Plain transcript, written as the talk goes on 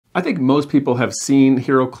I think most people have seen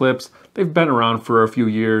Heroclips. They've been around for a few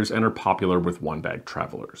years and are popular with one-bag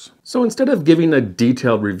travelers. So instead of giving a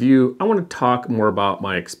detailed review, I want to talk more about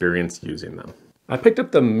my experience using them. I picked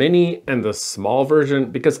up the mini and the small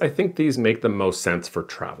version because I think these make the most sense for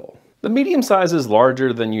travel. The medium size is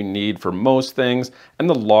larger than you need for most things, and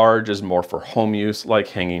the large is more for home use, like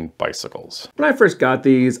hanging bicycles. When I first got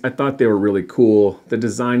these, I thought they were really cool. The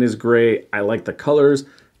design is great, I like the colors,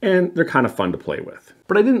 and they're kind of fun to play with.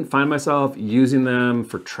 But I didn't find myself using them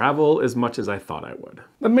for travel as much as I thought I would.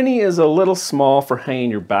 The mini is a little small for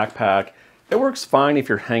hanging your backpack. It works fine if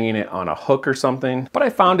you're hanging it on a hook or something, but I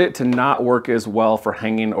found it to not work as well for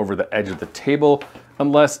hanging over the edge of the table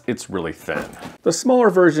unless it's really thin. The smaller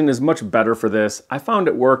version is much better for this. I found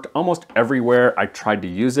it worked almost everywhere I tried to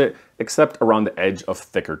use it, except around the edge of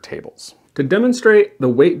thicker tables. To demonstrate, the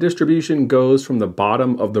weight distribution goes from the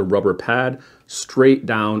bottom of the rubber pad straight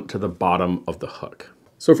down to the bottom of the hook.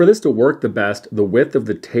 So for this to work the best, the width of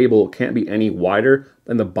the table can't be any wider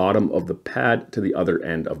than the bottom of the pad to the other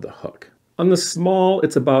end of the hook. On the small,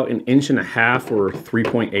 it's about 1.5 inches or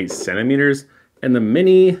 3.8 centimeters, and the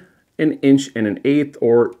mini, 1.125 inches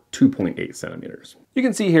or 2.8 centimeters. You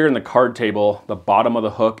can see here in the card table, the bottom of the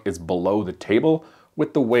hook is below the table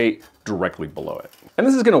with the weight directly below it. And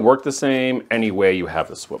this is going to work the same any way you have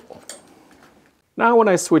the swivel. Now when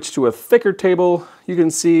I switch to a thicker table, you can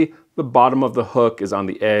see the bottom of the hook is on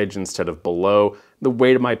the edge instead of below. The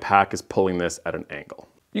weight of my pack is pulling this at an angle.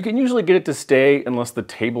 You can usually get it to stay unless the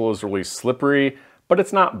table is really slippery, but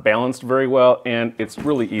it's not balanced very well and it's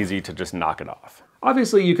really easy to just knock it off.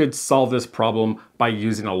 Obviously you could solve this problem by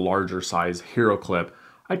using a larger size Heroclip.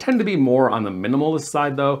 I tend to be more on the minimalist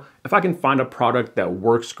side though. If I can find a product that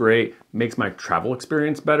works great, makes my travel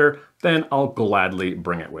experience better, then I'll gladly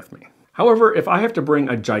bring it with me. However, if I have to bring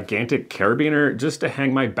a gigantic carabiner just to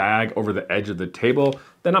hang my bag over the edge of the table,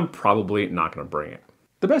 then I'm probably not going to bring it.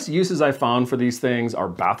 The best uses I found for these things are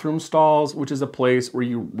bathroom stalls, which is a place where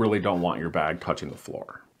you really don't want your bag touching the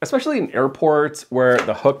floor. Especially in airports where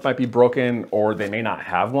the hook might be broken or they may not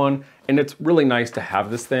have one, and it's really nice to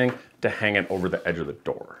have this thing to hang it over the edge of the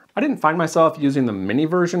door. I didn't find myself using the mini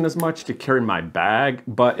version as much to carry my bag,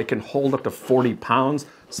 but it can hold up to 40 pounds,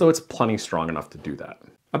 so it's plenty strong enough to do that.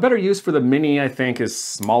 A better use for the mini, I think, is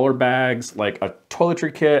smaller bags like a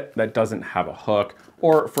toiletry kit that doesn't have a hook,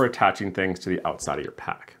 or for attaching things to the outside of your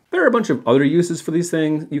pack. There are a bunch of other uses for these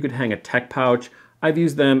things. You could hang a tech pouch. I've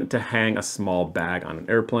used them to hang a small bag on an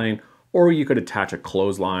airplane, or you could attach a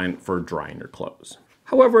clothesline for drying your clothes.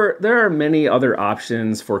 However, there are many other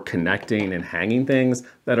options for connecting and hanging things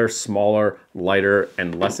that are smaller, lighter,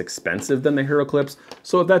 and less expensive than the Heroclips.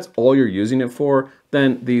 So if that's all you're using it for,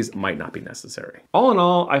 then these might not be necessary. All in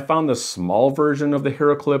all, I found the small version of the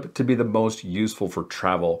Heroclip to be the most useful for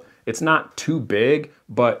travel. It's not too big,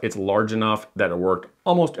 but it's large enough that it worked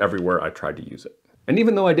almost everywhere I tried to use it. And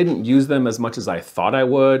even though I didn't use them as much as I thought I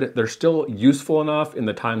would, they're still useful enough in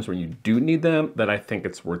the times when you do need them that I think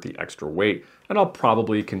it's worth the extra weight, and I'll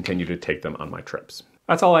probably continue to take them on my trips.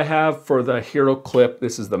 That's all I have for the Heroclip.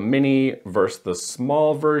 This is the mini versus the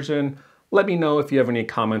small version. Let me know if you have any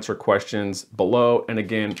comments or questions below, and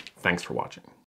again, thanks for watching.